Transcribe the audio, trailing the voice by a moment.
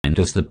defined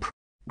as the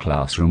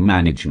classroom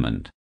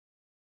management.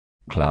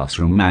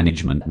 Classroom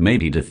management may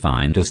be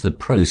defined as the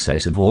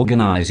process of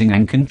organizing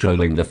and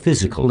controlling the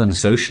physical and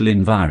social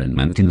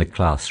environment in the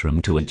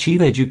classroom to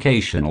achieve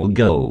educational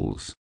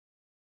goals.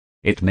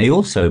 It may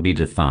also be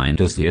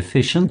defined as the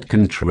efficient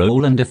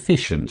control and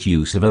efficient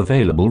use of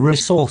available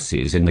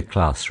resources in the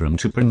classroom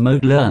to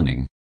promote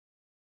learning.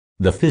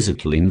 The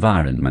physical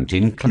environment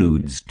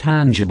includes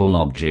tangible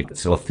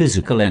objects or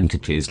physical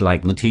entities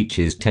like the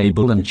teacher's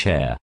table and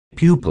chair,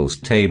 pupils'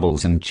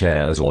 tables and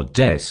chairs or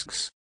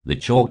desks, the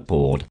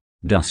chalkboard,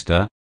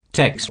 duster,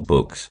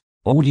 textbooks,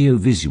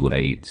 audiovisual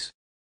aids,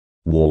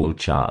 wall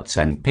charts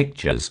and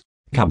pictures,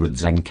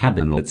 cupboards and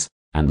cabinets,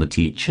 and the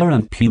teacher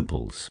and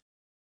pupils.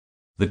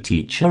 The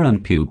teacher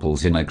and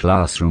pupils in a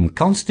classroom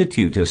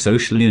constitute a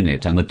social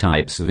unit, and the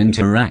types of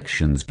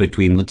interactions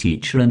between the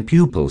teacher and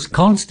pupils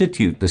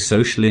constitute the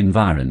social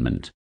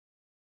environment.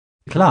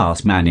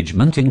 Class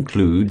management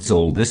includes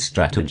all the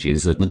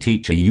strategies that the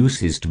teacher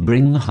uses to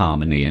bring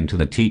harmony into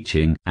the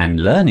teaching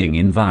and learning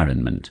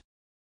environment.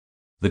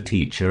 The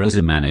teacher, as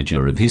a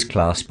manager of his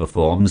class,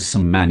 performs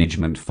some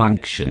management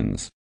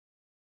functions.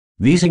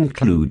 These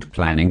include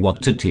planning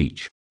what to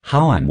teach,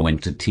 how and when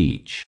to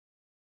teach.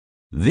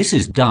 This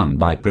is done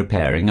by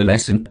preparing a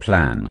lesson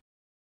plan.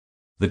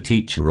 The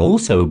teacher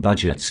also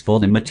budgets for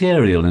the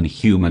material and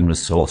human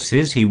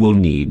resources he will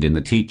need in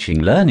the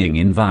teaching-learning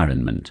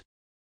environment.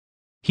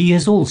 He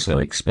is also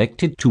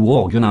expected to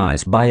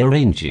organize by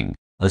arranging,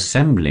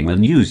 assembling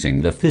and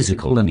using the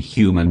physical and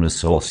human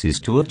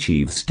resources to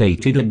achieve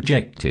stated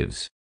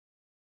objectives.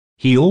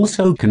 He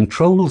also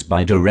controls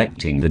by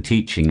directing the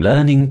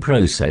teaching-learning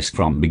process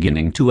from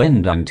beginning to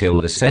end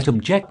until the set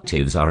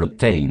objectives are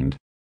obtained.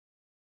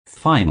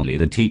 Finally,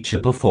 the teacher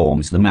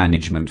performs the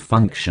management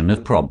function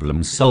of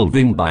problem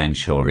solving by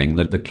ensuring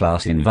that the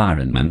class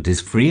environment is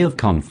free of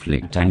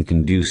conflict and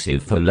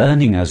conducive for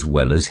learning, as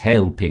well as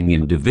helping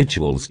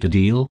individuals to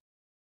deal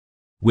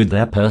with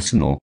their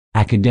personal,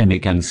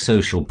 academic and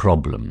social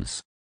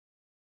problems.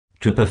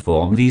 To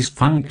perform these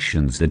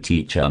functions, the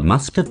teacher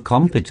must have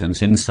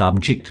competence in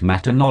subject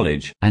matter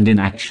knowledge and in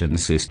action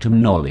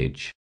system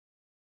knowledge.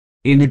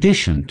 In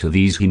addition to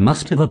these, he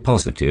must have a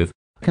positive,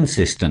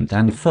 consistent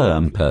and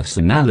firm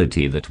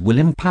personality that will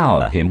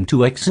empower him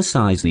to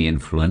exercise the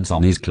influence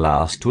on his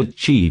class to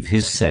achieve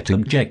his set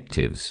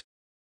objectives.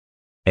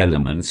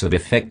 Elements of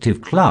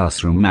effective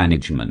classroom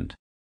management.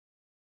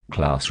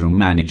 Classroom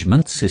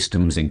management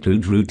systems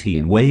include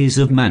routine ways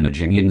of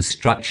managing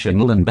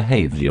instructional and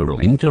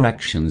behavioral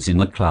interactions in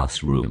the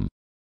classroom.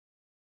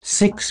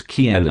 6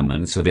 key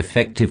elements of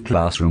effective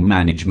classroom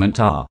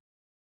management are: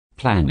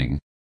 planning,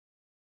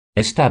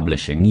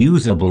 establishing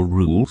usable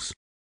rules,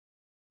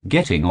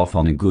 getting off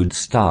on a good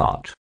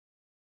start,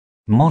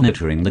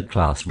 monitoring the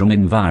classroom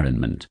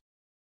environment,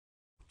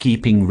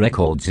 keeping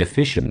records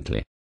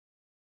efficiently,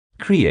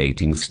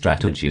 creating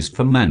strategies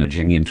for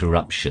managing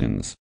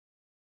interruptions.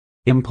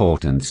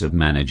 Importance of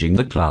managing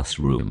the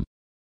classroom.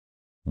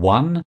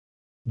 1.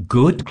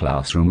 Good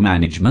classroom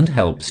management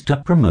helps to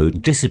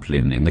promote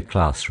discipline in the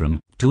classroom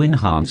to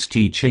enhance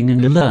teaching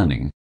and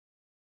learning.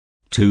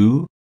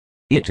 2.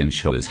 It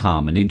ensures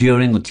harmony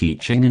during the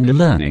teaching and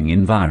learning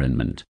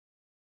environment.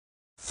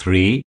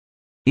 3.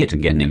 It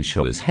again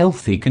ensures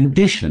healthy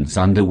conditions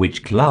under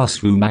which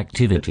classroom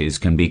activities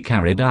can be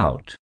carried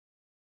out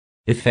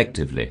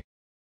effectively.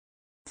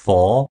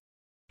 4.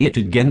 It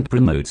again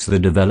promotes the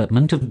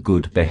development of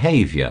good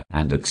behavior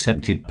and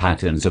accepted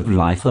patterns of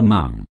life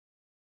among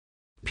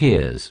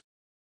peers.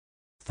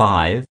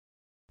 5.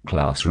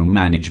 Classroom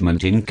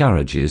management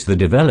encourages the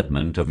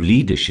development of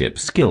leadership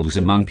skills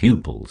among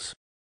pupils.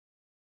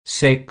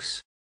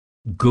 6.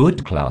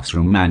 Good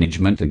classroom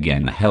management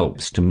again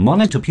helps to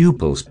monitor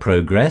pupils'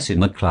 progress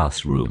in the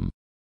classroom.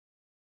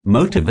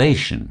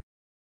 Motivation.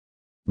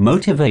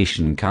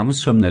 Motivation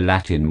comes from the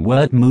Latin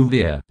word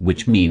movere,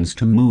 which means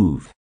to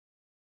move.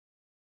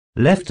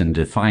 Lefton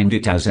defined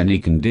it as any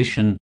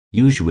condition,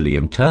 usually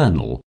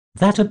internal,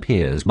 that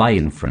appears by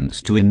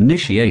inference to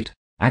initiate,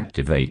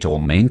 activate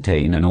or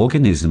maintain an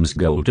organism's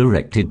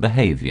goal-directed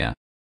behavior.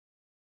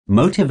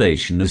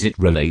 Motivation as it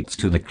relates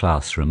to the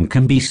classroom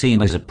can be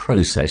seen as a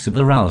process of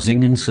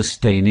arousing and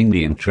sustaining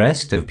the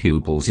interest of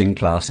pupils in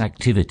class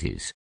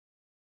activities.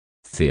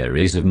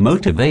 Theories of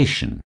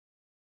motivation.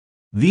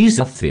 These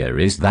are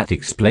theories that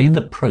explain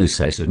the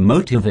process of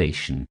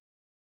motivation.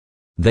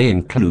 They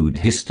include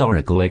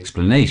historical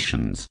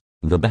explanations,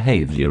 the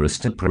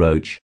behaviorist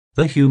approach,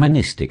 the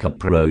humanistic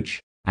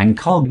approach, and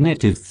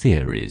cognitive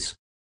theories.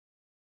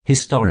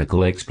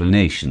 Historical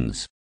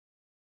explanations.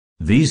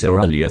 These are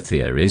earlier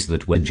theories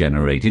that were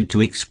generated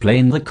to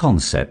explain the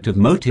concept of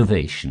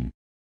motivation.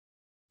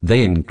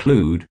 They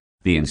include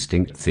the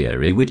instinct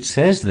theory, which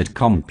says that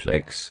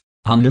complex,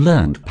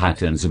 unlearned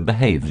patterns of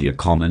behavior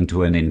common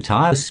to an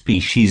entire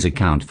species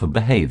account for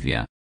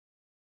behavior.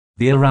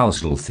 The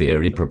arousal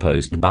theory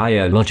proposed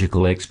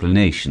biological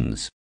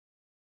explanations.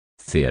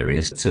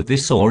 Theorists of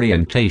this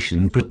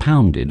orientation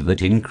propounded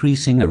that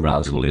increasing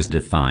arousal is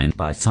defined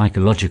by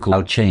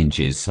psychological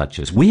changes such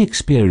as we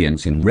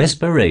experience in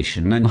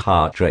respiration and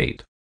heart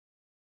rate.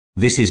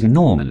 This is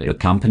normally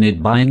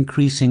accompanied by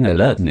increasing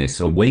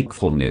alertness or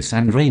wakefulness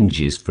and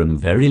ranges from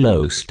very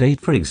low state,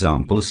 for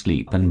example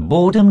sleep and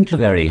boredom, to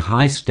very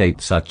high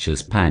state such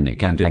as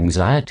panic and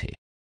anxiety.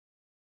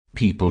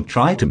 People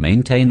try to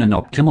maintain an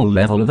optimal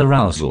level of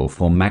arousal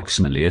for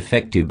maximally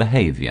effective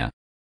behavior.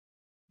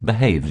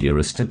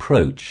 Behaviorist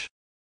approach.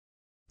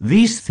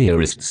 These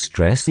theorists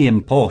stress the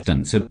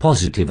importance of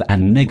positive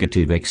and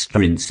negative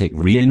extrinsic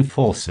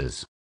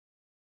reinforcers.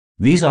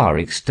 These are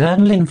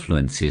external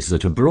influences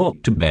that are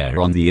brought to bear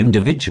on the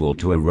individual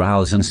to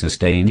arouse and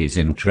sustain his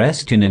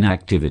interest in an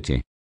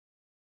activity.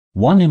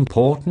 One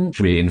important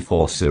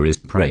reinforcer is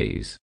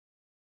praise.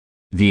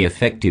 The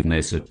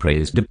effectiveness of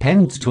praise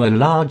depends to a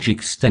large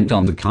extent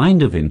on the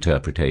kind of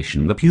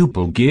interpretation the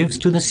pupil gives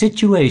to the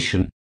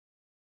situation.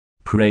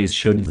 Praise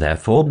should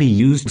therefore be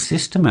used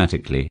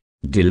systematically,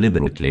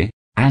 deliberately,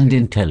 and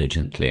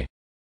intelligently.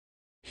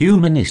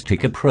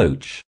 Humanistic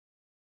approach.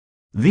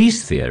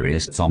 These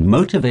theorists on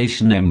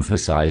motivation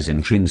emphasize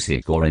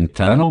intrinsic or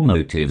internal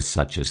motives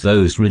such as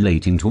those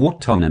relating to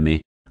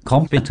autonomy,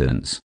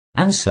 competence,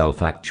 and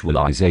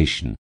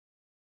self-actualization.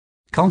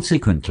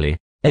 Consequently,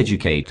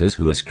 educators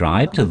who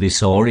ascribe to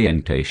this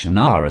orientation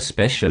are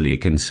especially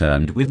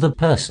concerned with the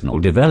personal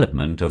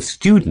development of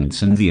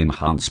students and the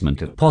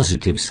enhancement of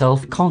positive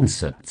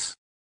self-concepts.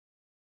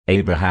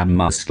 Abraham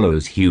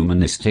Maslow's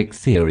humanistic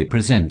theory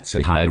presents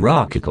a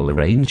hierarchical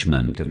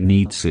arrangement of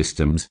need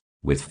systems,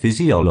 with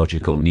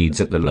physiological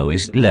needs at the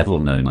lowest level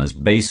known as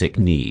basic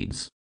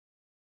needs.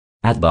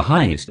 At the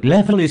highest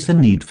level is the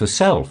need for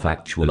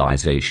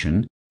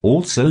self-actualization,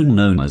 also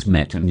known as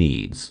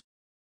meta-needs.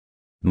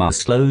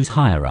 Maslow's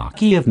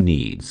hierarchy of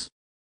needs.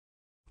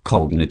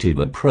 Cognitive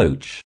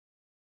approach.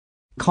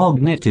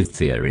 Cognitive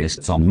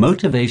theorists on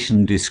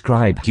motivation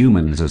describe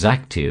humans as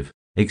active,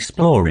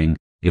 exploring,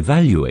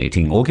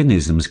 evaluating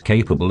organisms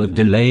capable of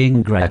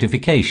delaying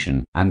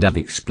gratification and of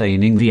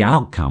explaining the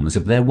outcomes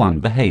of their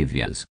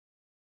behaviors.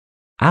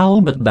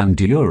 Albert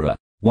Bandura,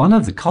 one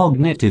of the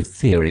cognitive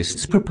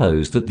theorists,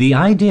 proposed that the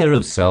idea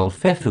of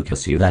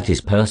self-efficacy, that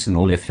is,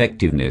 personal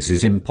effectiveness,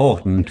 is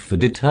important for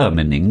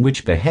determining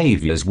which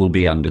behaviors will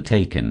be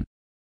undertaken.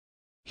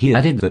 He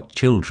added that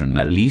children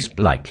are least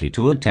likely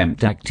to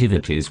attempt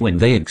activities when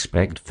they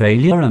expect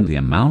failure, and the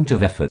amount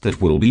of effort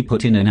that will be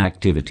put in an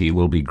activity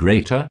will be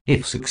greater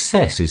if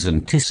success is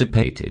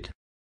anticipated.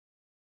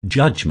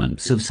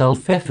 Judgments of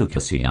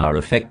self-efficacy are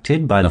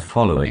affected by the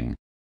following.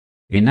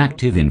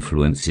 Inactive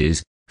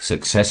influences.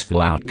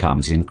 Successful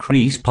outcomes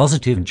increase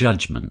positive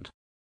judgment.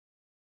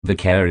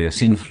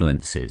 Vicarious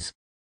influences.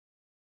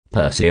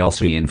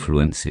 Persuasive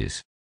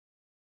influences.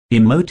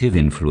 Emotive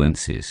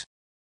influences.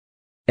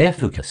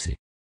 Efficacy.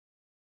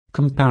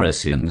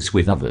 Comparisons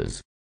with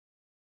others.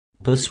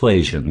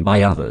 Persuasion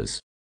by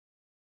others.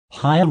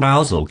 High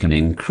arousal can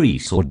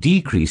increase or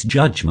decrease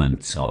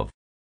judgments of.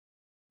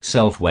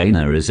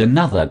 Self-Weiner is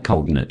another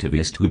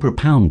cognitivist who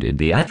propounded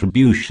the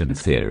attribution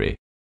theory.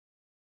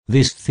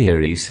 This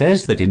theory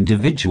says that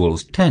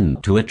individuals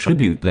tend to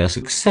attribute their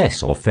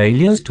success or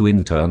failures to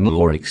internal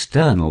or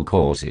external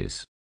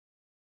causes.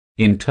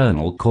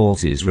 Internal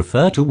causes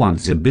refer to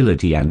one's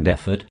ability and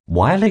effort,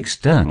 while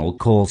external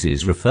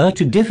causes refer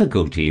to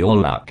difficulty or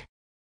luck.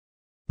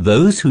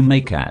 Those who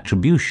make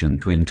attribution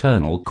to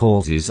internal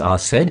causes are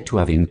said to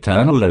have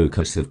internal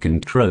locus of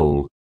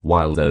control,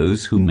 while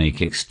those who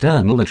make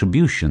external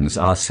attributions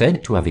are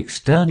said to have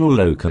external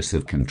locus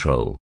of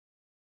control.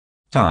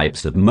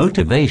 Types of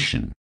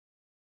motivation.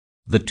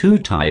 The two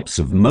types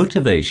of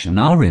motivation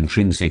are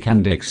intrinsic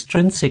and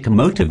extrinsic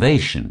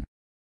motivation.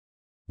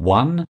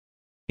 1.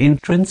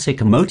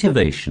 Intrinsic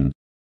motivation.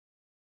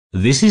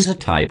 This is a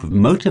type of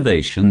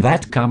motivation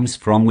that comes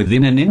from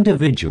within an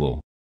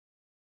individual.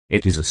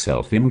 It is a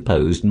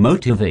self-imposed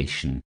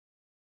motivation.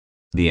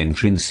 The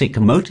intrinsic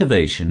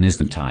motivation is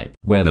the type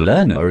where the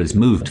learner is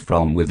moved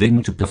from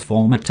within to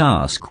perform a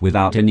task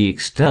without any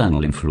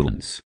external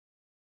influence.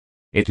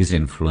 It is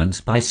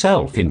influenced by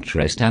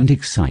self-interest and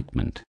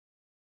excitement.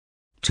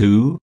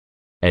 2.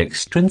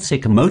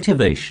 Extrinsic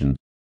motivation.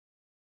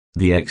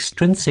 The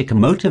extrinsic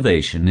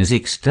motivation is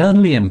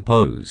externally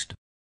imposed.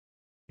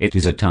 It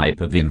is a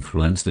type of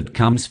influence that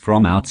comes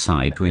from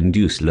outside to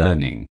induce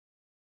learning.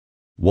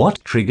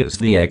 What triggers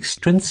the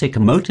extrinsic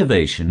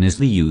motivation is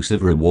the use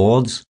of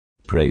rewards,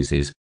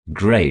 praises,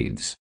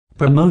 grades,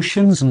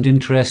 promotions and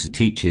interest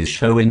teachers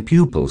show in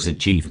pupils'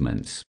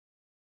 achievements.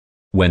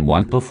 When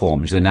one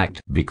performs an act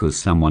because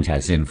someone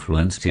has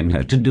influenced him or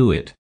her to do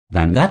it,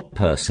 then that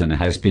person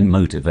has been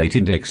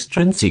motivated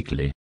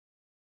extrinsically.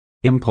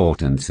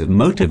 Importance of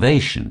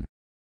motivation.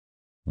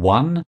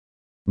 1.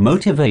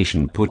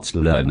 Motivation puts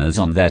learners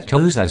on their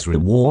toes as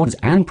rewards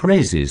and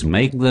praises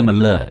make them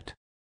alert.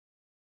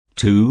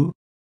 2.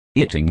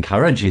 It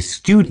encourages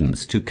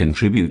students to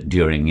contribute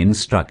during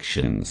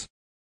instructions.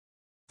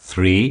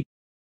 3.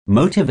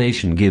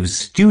 Motivation gives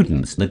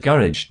students the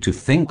courage to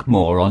think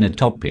more on a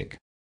topic.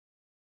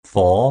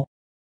 4.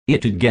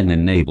 It again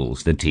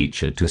enables the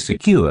teacher to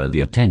secure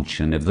the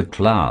attention of the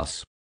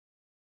class.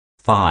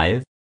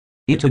 5.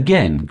 It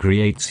again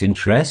creates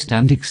interest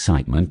and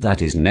excitement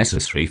that is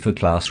necessary for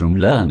classroom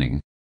learning.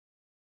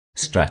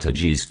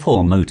 Strategies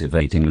for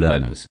motivating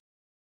learners.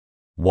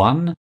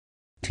 1.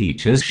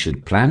 Teachers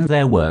should plan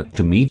their work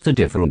to meet the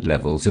different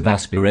levels of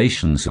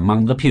aspirations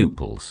among the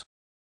pupils.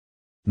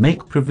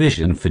 Make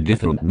provision for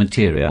different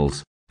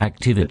materials,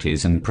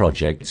 activities and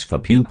projects for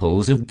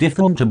pupils of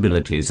different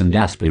abilities and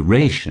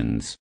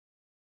aspirations.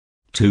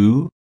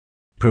 2.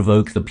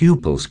 Provoke the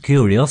pupils'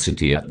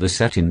 curiosity at the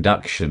set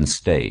induction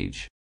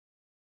stage.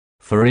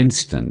 For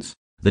instance,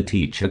 the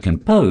teacher can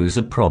pose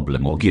a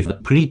problem or give a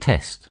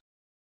pre-test.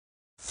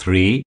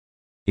 3.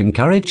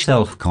 Encourage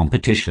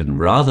self-competition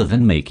rather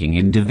than making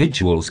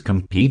individuals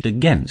compete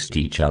against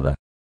each other.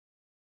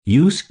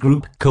 Use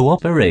group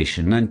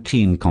cooperation and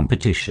team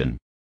competition.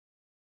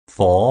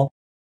 4.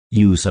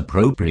 Use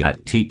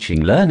appropriate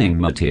teaching learning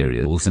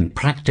materials and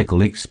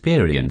practical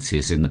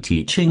experiences in the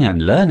teaching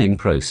and learning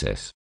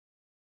process.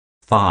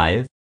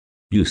 5.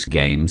 Use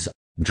games,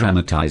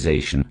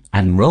 dramatization,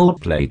 and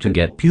role-play to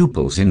get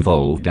pupils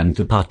involved and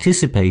to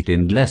participate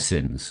in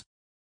lessons.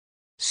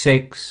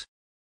 6.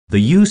 The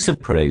use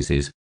of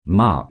praises,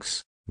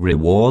 marks,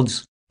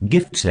 rewards,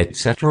 gifts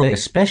etc.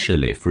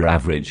 especially for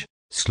average,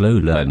 slow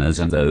learners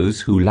and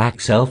those who lack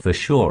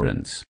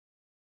self-assurance.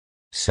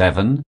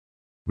 7.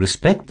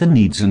 Respect the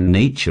needs and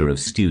nature of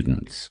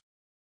students.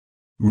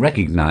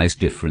 Recognize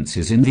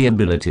differences in the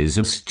abilities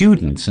of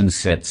students and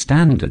set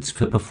standards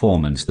for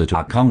performance that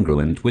are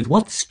congruent with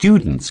what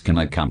students can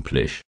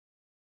accomplish.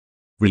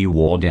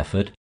 Reward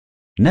effort.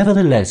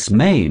 Nevertheless,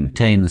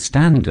 maintain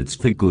standards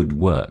for good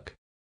work.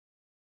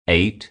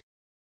 8.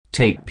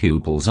 Take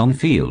pupils on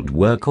field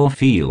work or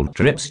field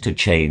trips to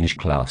change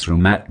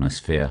classroom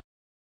atmosphere.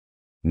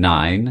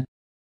 9.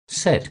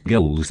 Set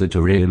goals that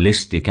are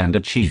realistic and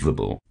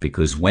achievable,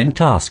 because when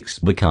tasks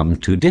become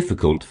too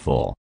difficult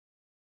for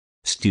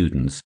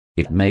students,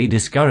 it may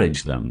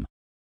discourage them.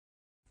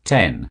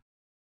 10.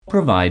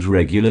 Provide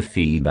regular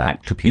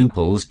feedback to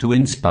pupils to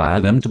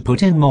inspire them to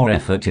put in more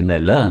effort in their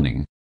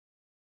learning.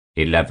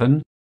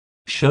 11.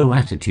 Show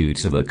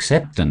attitudes of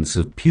acceptance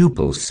of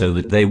pupils so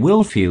that they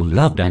will feel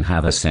loved and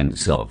have a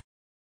sense of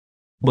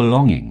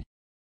belonging.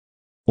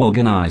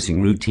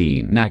 Organizing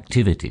routine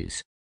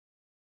activities.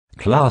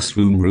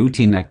 Classroom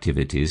routine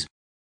activities.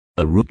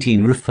 A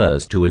routine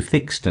refers to a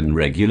fixed and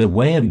regular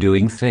way of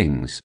doing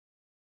things.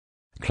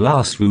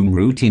 Classroom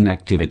routine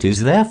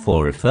activities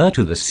therefore refer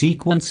to the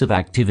sequence of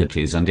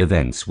activities and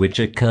events which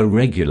occur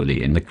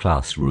regularly in the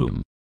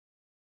classroom.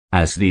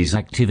 As these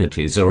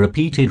activities are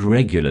repeated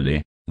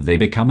regularly, they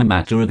become a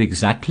matter of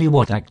exactly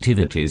what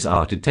activities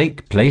are to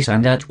take place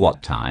and at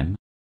what time.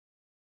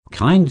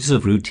 Kinds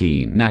of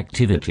routine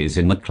activities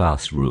in the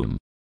classroom.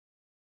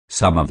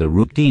 Some of the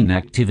routine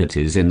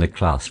activities in the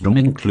classroom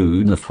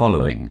include the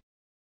following.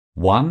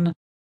 1.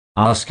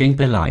 Asking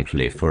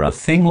politely for a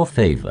thing or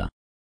favor.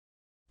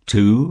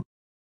 2.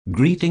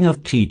 Greeting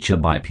of teacher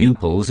by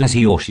pupils as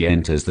he or she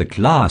enters the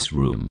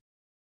classroom.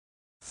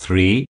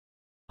 3.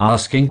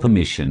 Asking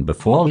permission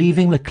before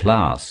leaving the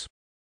class.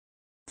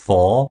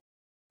 4.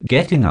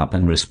 Getting up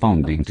and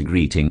responding to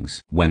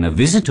greetings when a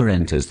visitor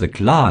enters the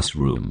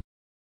classroom.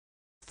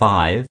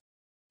 5.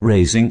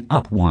 Raising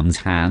up one's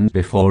hand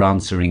before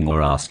answering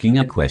or asking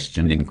a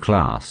question in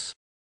class.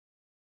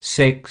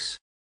 6.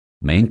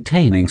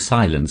 Maintaining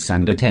silence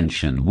and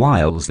attention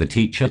whilst the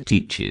teacher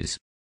teaches.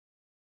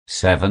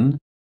 7.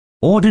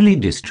 Orderly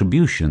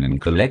distribution and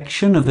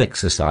collection of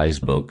exercise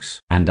books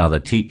and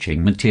other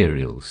teaching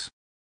materials.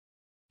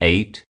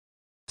 8.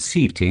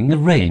 Seating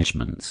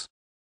arrangements.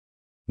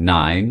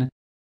 9.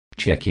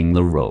 Checking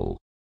the roll.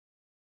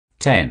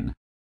 10.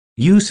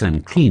 Use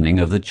and cleaning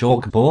of the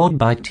chalkboard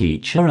by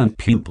teacher and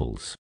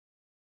pupils.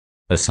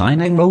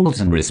 Assigning roles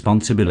and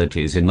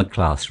responsibilities in the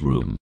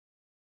classroom.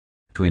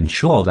 To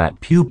ensure that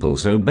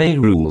pupils obey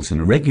rules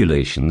and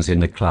regulations in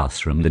the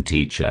classroom, the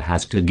teacher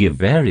has to give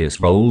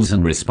various roles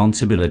and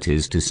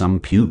responsibilities to some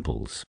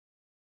pupils.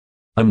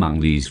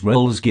 Among these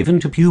roles given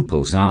to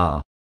pupils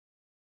are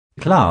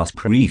class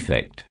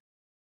prefect,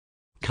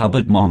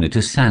 cupboard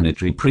monitor,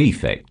 sanitary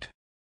prefect.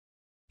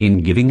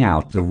 In giving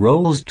out the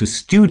roles to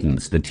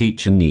students, the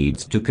teacher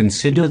needs to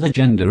consider the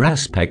gender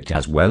aspect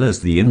as well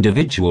as the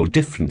individual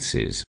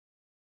differences.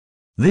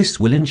 This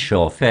will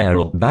ensure fair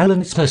or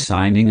balanced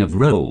assigning of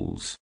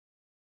roles.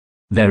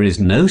 There is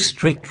no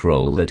strict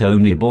role that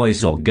only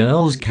boys or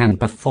girls can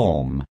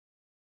perform.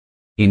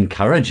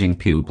 Encouraging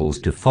pupils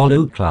to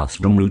follow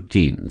classroom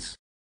routines.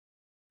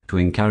 To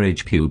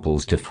encourage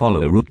pupils to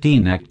follow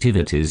routine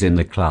activities in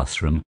the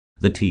classroom,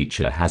 the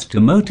teacher has to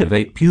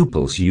motivate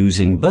pupils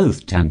using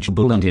both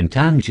tangible and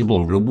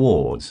intangible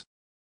rewards.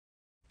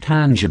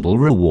 Tangible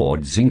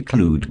rewards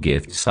include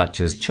gifts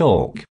such as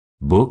chalk,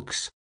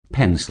 books,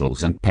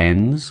 pencils and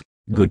pens,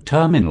 good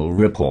terminal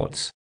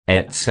reports,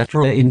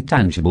 etc.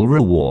 Intangible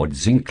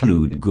rewards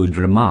include good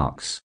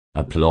remarks,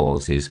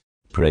 applauses,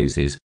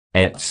 praises,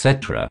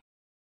 etc.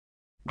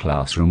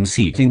 Classroom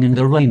seating and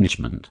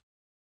arrangement.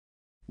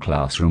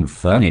 Classroom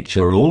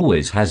furniture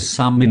always has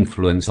some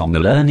influence on the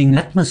learning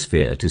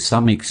atmosphere to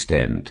some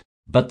extent,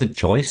 but the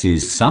choice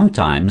is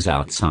sometimes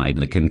outside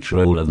the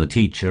control of the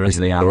teacher, as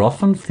they are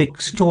often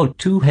fixed or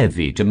too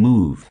heavy to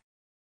move.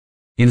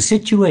 In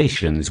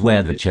situations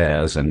where the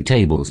chairs and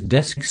tables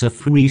desks are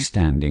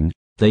freestanding,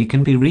 they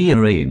can be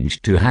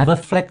rearranged to have a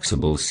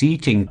flexible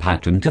seating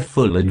pattern to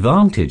full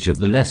advantage of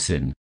the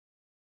lesson.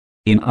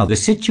 In other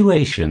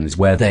situations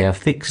where they are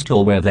fixed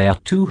or where they are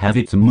too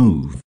heavy to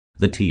move,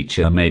 the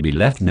teacher may be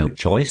left no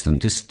choice than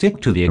to stick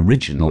to the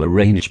original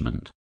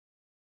arrangement.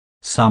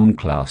 Some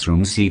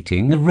classroom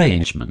seating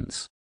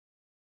arrangements.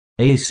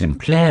 A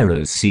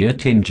simpler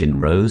seating in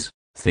rows.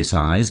 This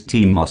is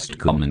the most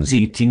common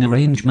seating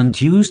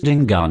arrangement used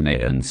in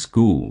Ghanaian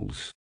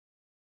schools.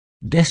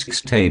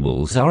 Desk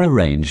tables are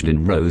arranged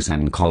in rows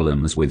and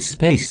columns with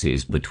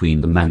spaces between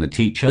them and the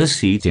teacher's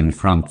seat in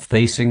front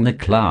facing the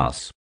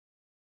class.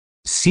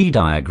 See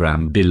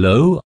diagram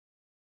below.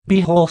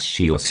 B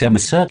horseshoe or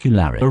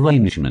semicircular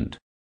arrangement.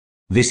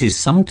 This is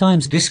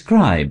sometimes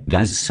described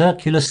as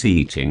circular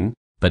seating,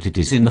 but it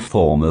is in the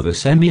form of a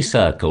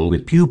semicircle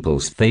with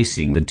pupils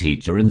facing the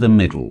teacher in the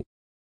middle.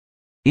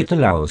 It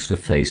allows for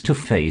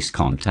face-to-face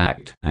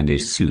contact and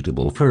is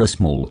suitable for a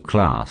small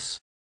class.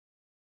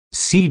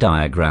 See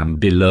diagram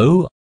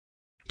below.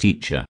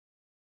 Teacher.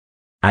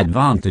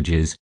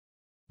 Advantages.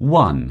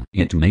 1.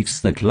 It makes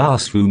the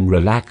classroom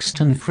relaxed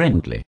and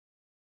friendly.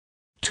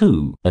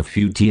 2. A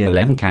few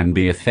TLM can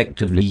be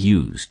effectively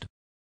used.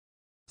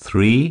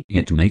 3.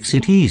 It makes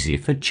it easy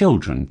for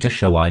children to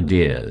show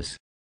ideas.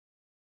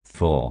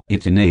 4.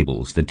 It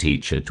enables the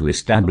teacher to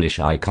establish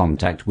eye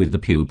contact with the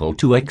pupil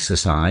to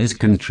exercise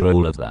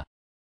control of the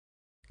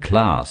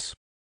class.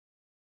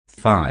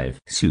 5.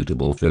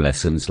 Suitable for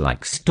lessons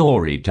like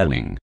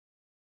storytelling.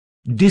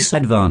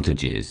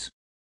 Disadvantages.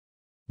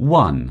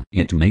 1.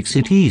 It makes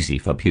it easy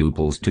for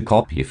pupils to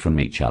copy from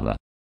each other.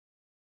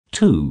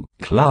 2.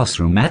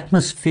 Classroom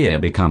atmosphere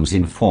becomes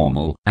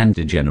informal and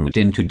degenerate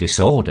into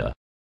disorder.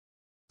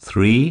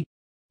 3.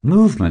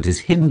 Movement is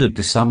hindered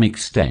to some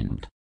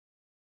extent.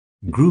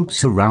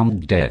 Groups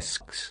around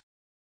desks.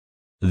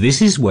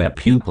 This is where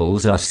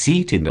pupils are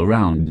seated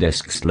around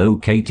desks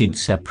located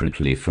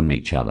separately from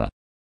each other.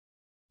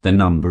 The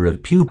number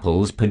of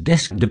pupils per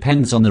desk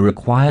depends on the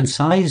required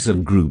size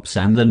of groups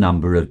and the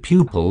number of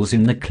pupils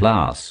in the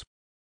class.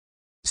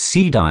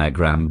 See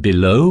diagram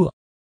below.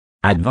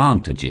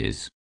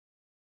 Advantages.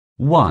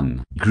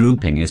 1.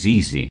 Grouping is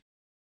easy.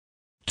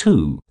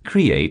 2.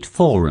 Create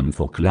forum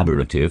for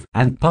collaborative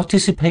and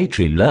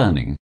participatory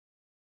learning.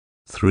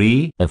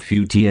 3. A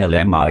few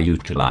TLM are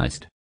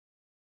utilized.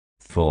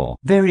 4.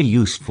 Very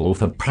useful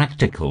for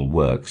practical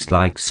works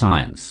like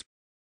science.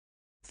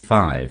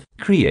 5.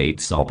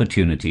 Creates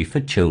opportunity for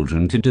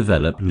children to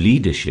develop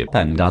leadership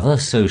and other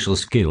social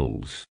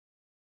skills.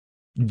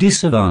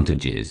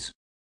 Disadvantages.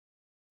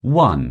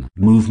 1.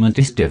 Movement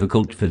is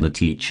difficult for the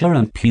teacher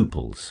and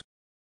pupils.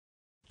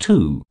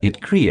 2.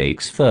 It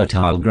creates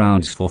fertile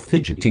grounds for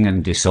fidgeting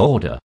and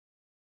disorder.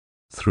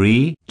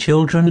 3.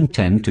 Children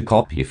tend to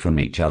copy from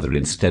each other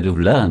instead of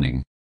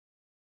learning.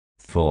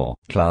 4.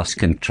 Class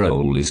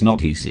control is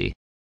not easy.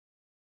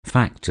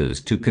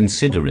 Factors to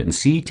consider in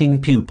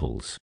seating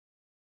pupils.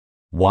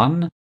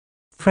 1.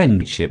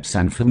 Friendships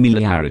and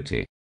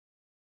familiarity.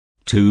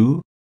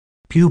 2.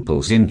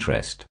 Pupils'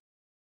 interest.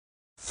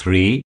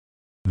 3.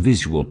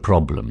 Visual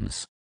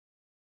problems.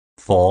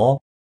 4.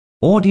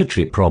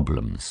 Auditory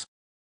problems.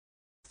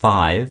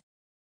 5.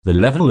 The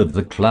level of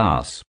the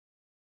class.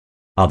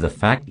 Other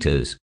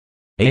factors.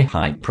 A.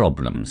 Height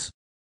problems.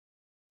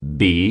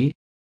 B.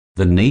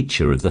 The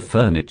nature of the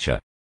furniture.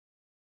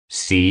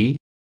 C.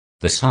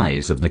 The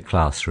size of the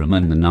classroom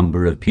and the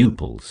number of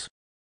pupils.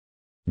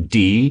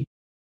 D.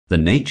 The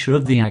nature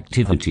of the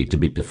activity to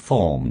be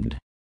performed.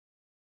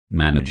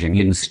 Managing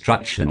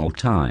instructional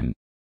time.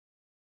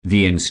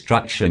 The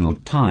instructional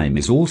time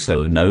is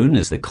also known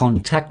as the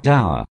contact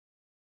hour.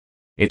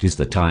 It is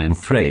the time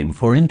frame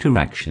for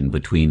interaction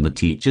between the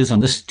teachers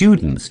and the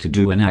students to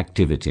do an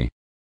activity.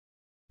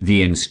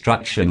 The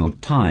instructional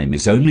time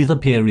is only the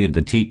period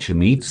the teacher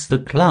meets the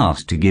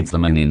class to give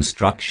them an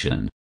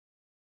instruction.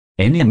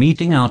 Any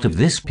meeting out of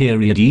this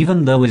period,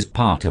 even though is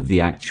part of the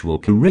actual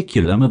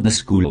curriculum of the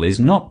school, is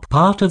not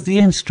part of the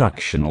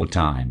instructional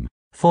time.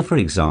 For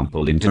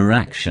example,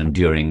 interaction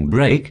during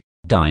break,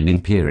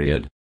 dining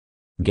period,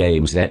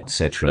 games,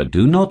 etc.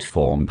 do not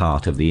form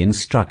part of the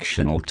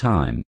instructional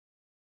time.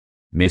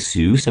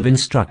 Misuse of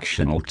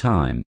instructional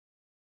time.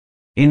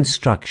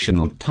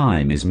 Instructional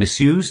time is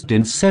misused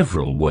in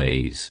several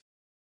ways.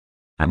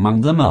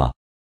 Among them are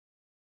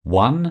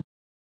 1.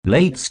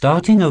 Late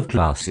starting of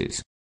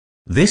classes.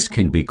 This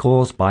can be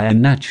caused by a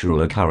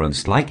natural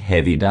occurrence like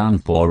heavy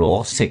downpour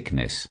or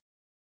sickness.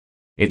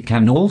 It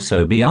can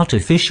also be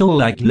artificial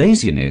like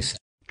laziness,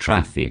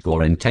 traffic,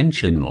 or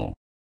intentional.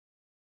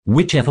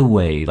 Whichever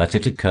way that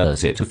it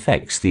occurs, it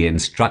affects the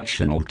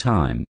instructional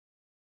time.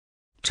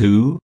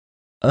 2.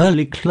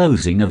 Early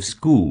closing of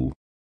school.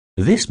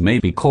 This may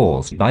be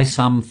caused by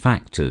some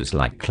factors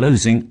like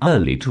closing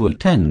early to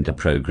attend a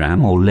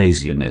program or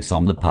laziness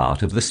on the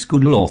part of the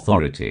school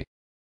authority.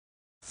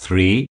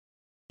 3.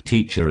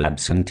 Teacher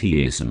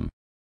absenteeism.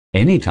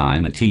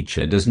 Anytime a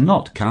teacher does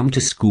not come to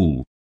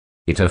school,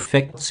 it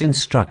affects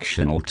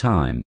instructional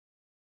time.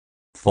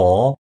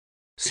 4.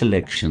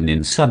 Selection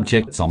in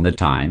subjects on the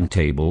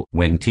timetable.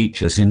 When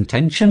teachers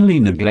intentionally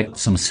neglect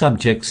some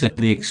subjects at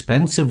the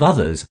expense of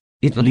others,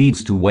 it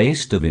leads to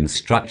waste of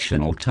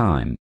instructional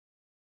time.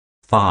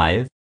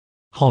 5.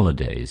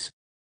 Holidays.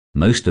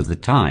 Most of the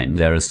time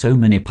there are so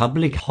many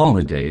public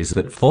holidays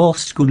that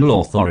force school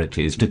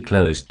authorities to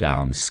close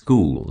down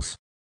schools.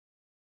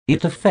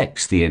 It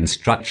affects the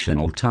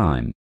instructional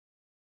time.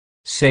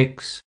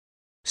 6.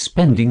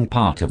 Spending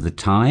part of the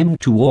time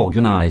to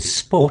organize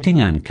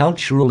sporting and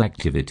cultural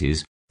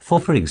activities.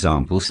 For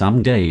example,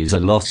 some days are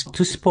lost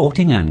to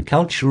sporting and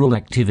cultural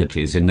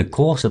activities in the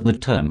course of the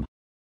term.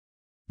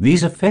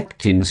 These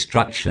affect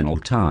instructional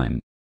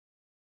time.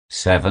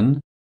 7.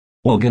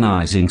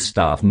 Organizing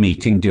staff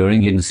meeting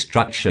during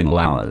instructional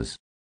hours.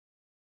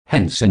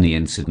 Hence, any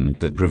incident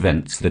that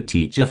prevents the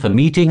teacher from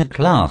meeting a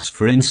class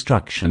for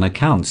instruction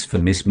accounts for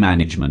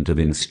mismanagement of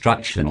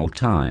instructional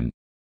time.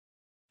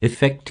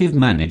 Effective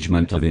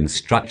management of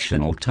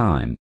instructional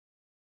time.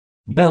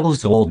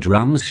 Bells or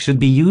drums should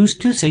be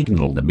used to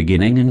signal the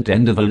beginning and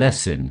end of a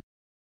lesson.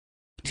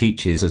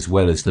 Teachers as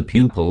well as the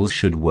pupils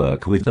should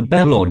work with the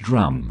bell or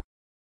drum.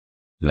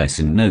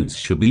 Lesson notes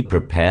should be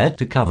prepared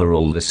to cover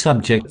all the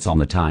subjects on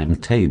the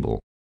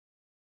timetable.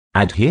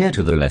 Adhere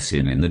to the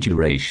lesson in the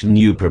duration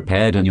you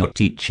prepared in your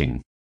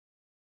teaching.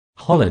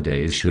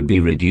 Holidays should be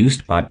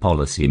reduced by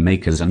policy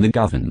makers and the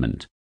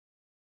government.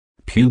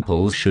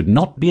 Pupils should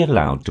not be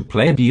allowed to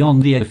play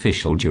beyond the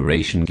official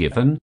duration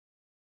given.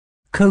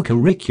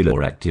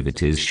 Co-curricular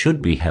activities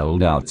should be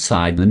held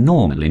outside the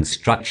normal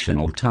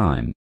instructional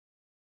time.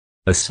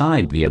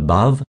 Aside the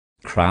above,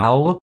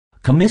 Crowell,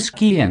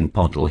 Comiskey and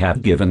Pottle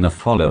have given the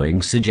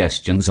following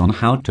suggestions on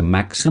how to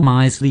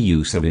maximize the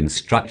use of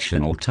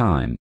instructional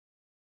time.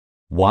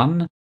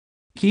 1.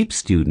 Keep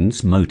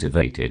students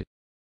motivated.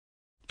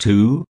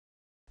 2.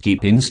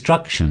 Keep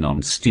instruction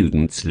on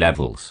students'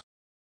 levels.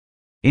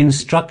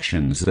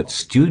 Instructions that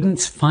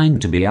students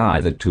find to be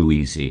either too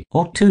easy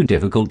or too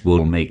difficult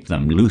will make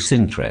them lose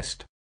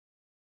interest.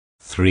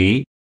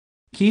 3.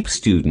 Keep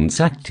students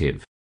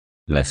active.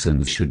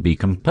 Lessons should be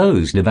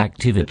composed of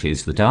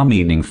activities that are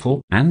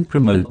meaningful and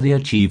promote the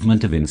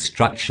achievement of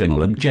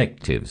instructional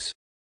objectives.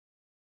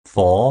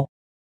 4.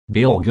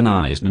 Be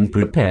organized and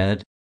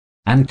prepared.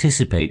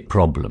 Anticipate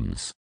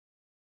problems.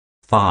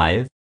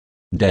 5.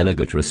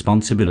 Delegate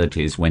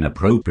responsibilities when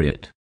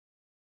appropriate.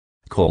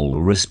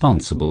 Call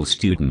responsible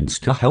students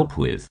to help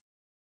with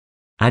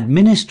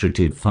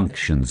administrative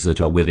functions that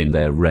are within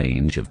their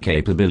range of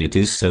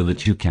capabilities so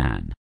that you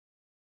can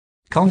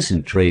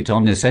concentrate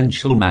on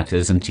essential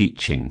matters and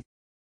teaching.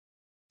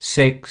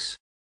 6.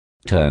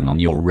 Turn on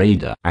your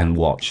radar and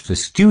watch for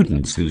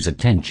students whose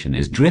attention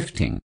is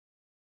drifting.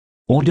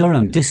 Order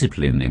and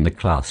discipline in the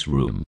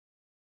classroom.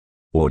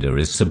 Order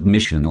is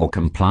submission or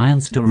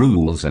compliance to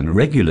rules and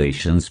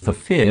regulations for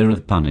fear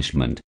of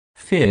punishment,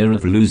 fear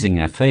of losing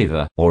a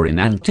favor, or in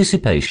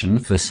anticipation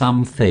for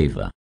some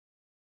favor.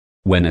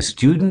 When a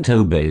student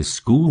obeys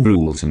school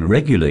rules and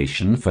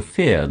regulation for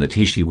fear that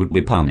he/she would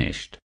be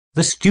punished,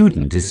 the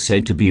student is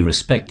said to be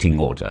respecting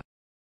order.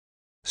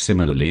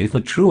 Similarly, if a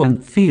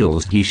truant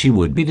feels he/she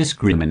would be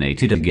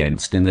discriminated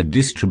against in the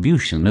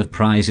distribution of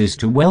prizes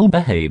to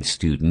well-behaved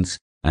students,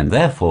 and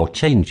therefore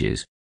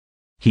changes,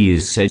 he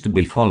is said to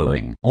be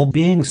following or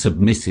being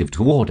submissive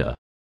to order.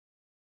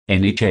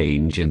 Any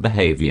change in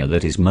behavior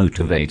that is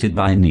motivated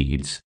by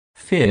needs,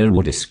 fear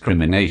or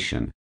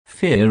discrimination,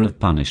 fear of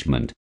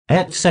punishment,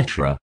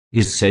 etc.,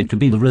 is said to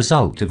be the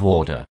result of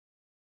order.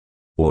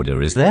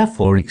 Order is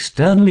therefore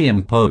externally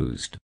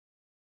imposed.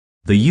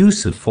 The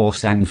use of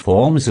force and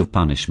forms of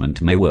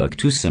punishment may work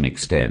to some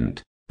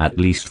extent, at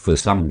least for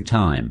some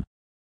time.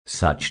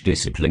 Such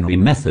disciplinary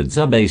methods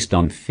are based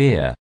on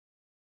fear.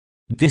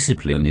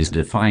 Discipline is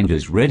defined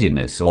as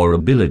readiness or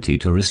ability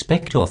to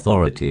respect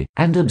authority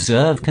and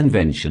observe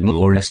conventional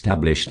or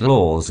established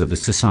laws of the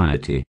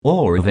society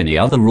or of any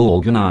other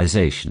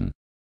organization.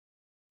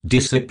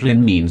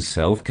 Discipline means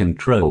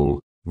self-control,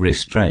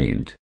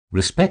 restraint,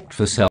 respect for self